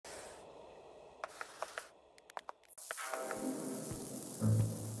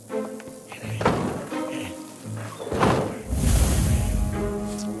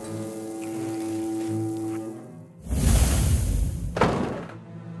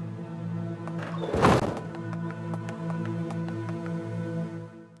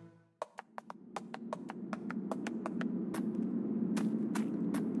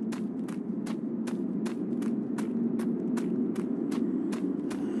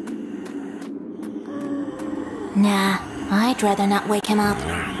Nah, I'd rather not wake him up.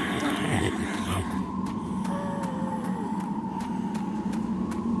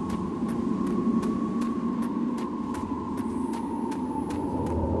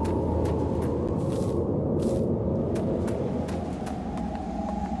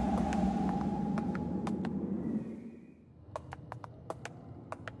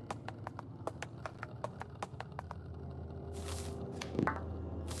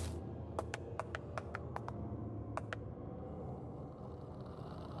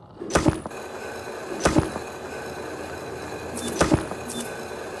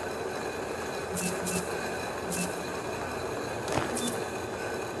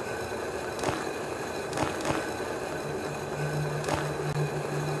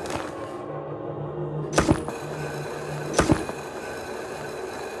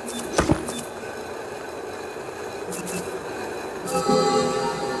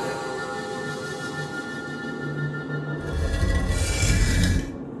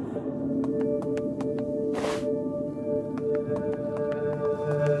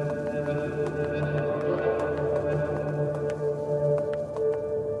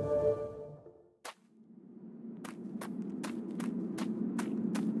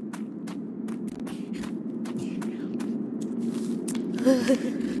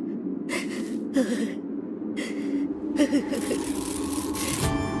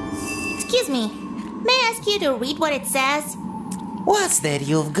 Excuse me, may I ask you to read what it says? What's that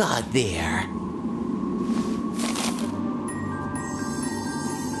you've got there?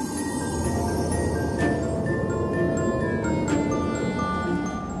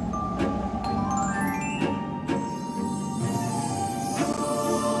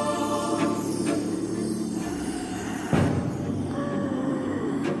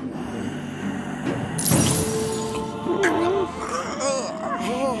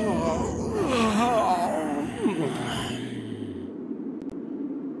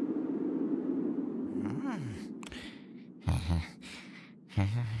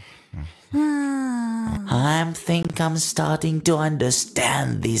 I think I'm starting to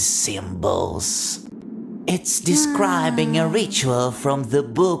understand these symbols. It's describing a ritual from the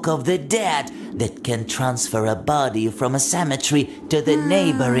Book of the Dead that can transfer a body from a cemetery to the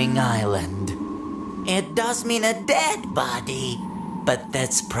neighboring island. It does mean a dead body, but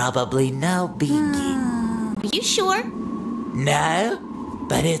that's probably no biggie. Are you sure? No,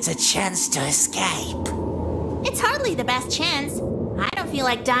 but it's a chance to escape. It's hardly the best chance. I don't feel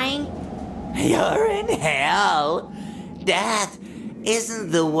like dying. You're in hell. Death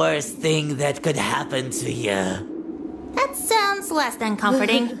isn't the worst thing that could happen to you. That sounds less than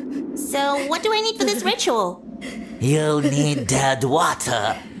comforting. So, what do I need for this ritual? You'll need dead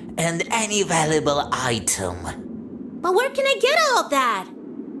water and any valuable item. But where can I get all of that?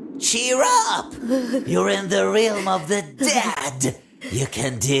 Cheer up! You're in the realm of the dead. You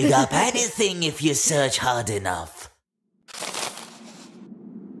can dig up anything if you search hard enough.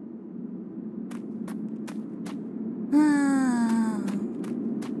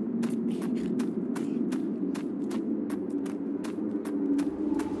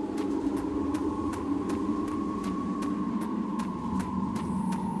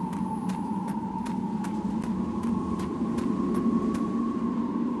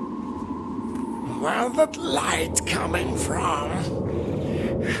 Where's that light coming from?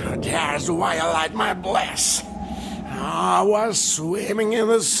 There's why I light my bliss. I was swimming in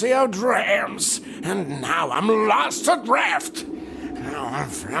the sea of dreams, and now I'm lost adrift.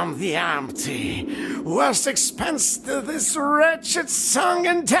 From the empty, vast expanse to this wretched song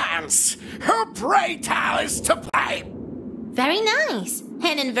and dance. Who pray tell is to play? Very nice.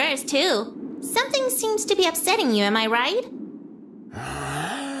 And in verse, too. Something seems to be upsetting you, am I right?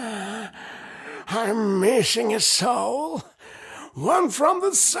 I'm missing a soul. One from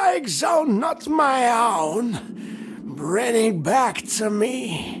the safe zone, not my own. Bring it back to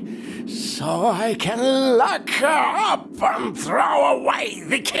me, so I can lock her up and throw away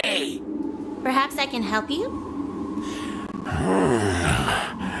the key. Perhaps I can help you?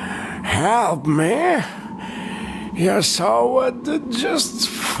 Help me? Your soul would do just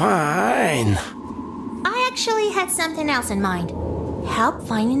fine. I actually had something else in mind. Help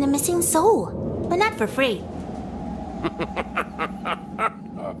finding the missing soul. But not for free.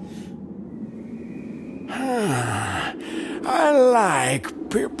 I like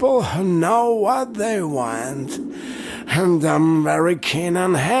people who know what they want, and I'm very keen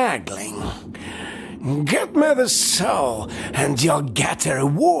on haggling. Get me the soul, and you'll get a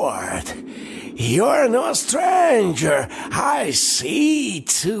reward. You're no stranger, I see,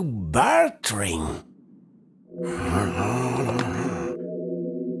 to bartering.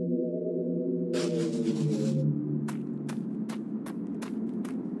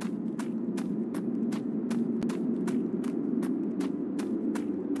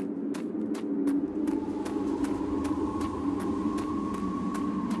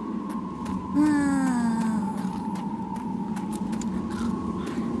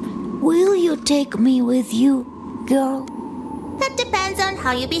 take me with you, girl? That depends on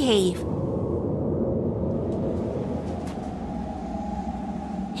how you behave.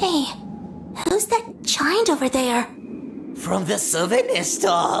 Hey, who's that giant over there? From the souvenir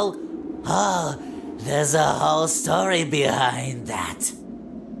stall? Oh, there's a whole story behind that.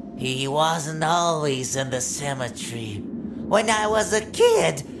 He wasn't always in the cemetery. When I was a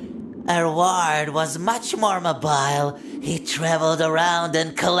kid, our ward was much more mobile. He traveled around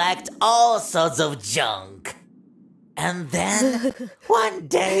and collect all sorts of junk. And then, one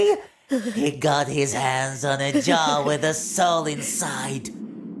day, he got his hands on a jar with a soul inside.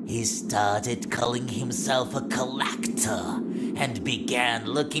 He started calling himself a collector and began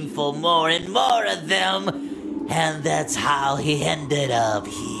looking for more and more of them. And that's how he ended up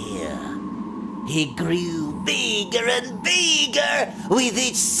here. He grew bigger and bigger with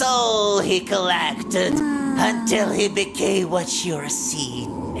each soul he collected until he became what you're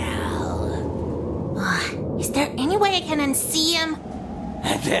seeing now. Is there any way I can unsee him?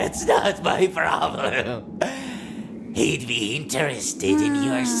 That's not my problem. He'd be interested in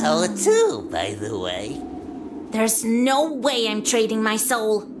your soul too, by the way. There's no way I'm trading my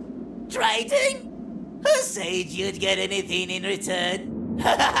soul. Trading? Who said you'd get anything in return?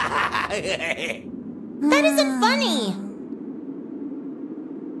 That isn't funny.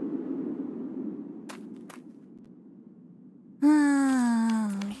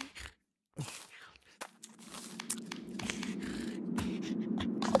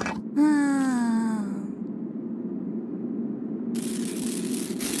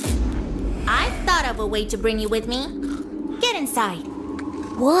 I've thought of a way to bring you with me. Get inside.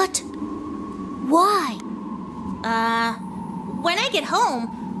 What? Why? When I get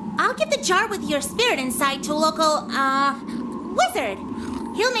home, I'll give the jar with your spirit inside to a local, wizard.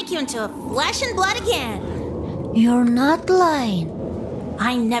 He'll make you into flesh and blood again. You're not lying.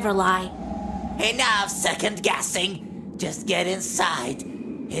 I never lie. Enough second guessing. Just get inside.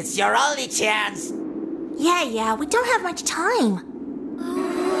 It's your only chance. Yeah, we don't have much time.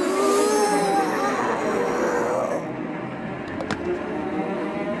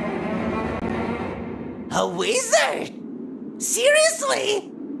 A wizard?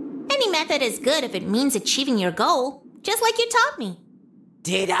 Seriously? Any method is good if it means achieving your goal, just like you taught me.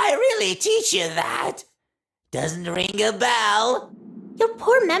 Did I really teach you that? Doesn't ring a bell. Your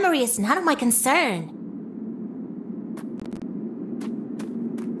poor memory is none of my concern.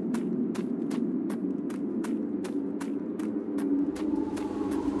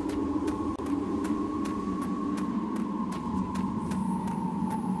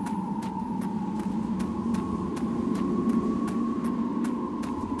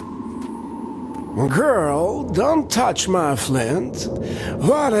 Girl, don't touch my flint.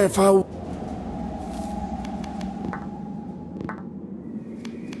 What if I...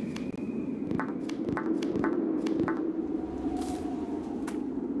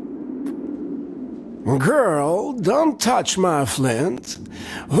 Girl, don't touch my flint.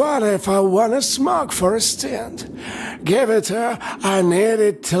 What if I want to smoke for a stint? Give it her, I need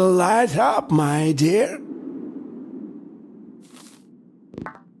it to light up, my dear.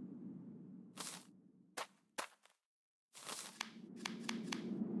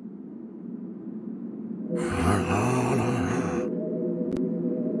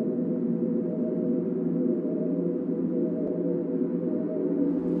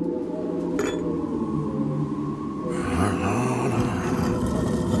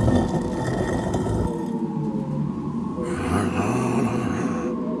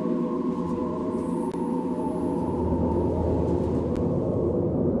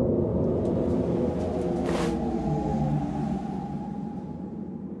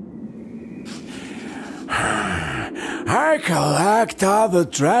 I collect all the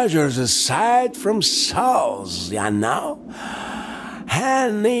treasures aside from souls, you know?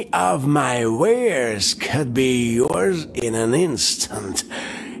 Any of my wares could be yours in an instant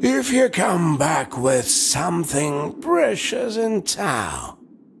if you come back with something precious in tow.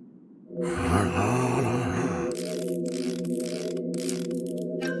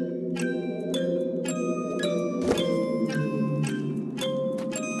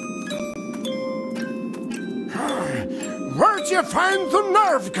 Where'd you find the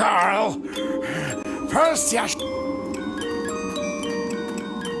nerve, Carl? First you...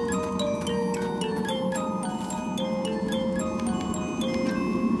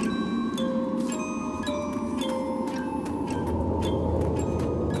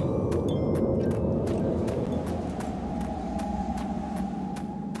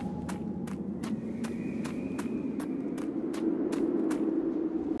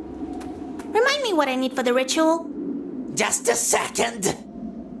 Remind me what I need for the ritual. Just a second.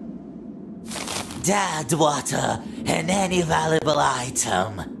 dead water, and any valuable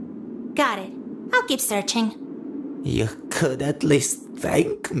item. Got it. I'll keep searching. You could at least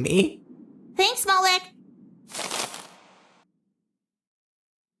thank me. Thanks, Molek.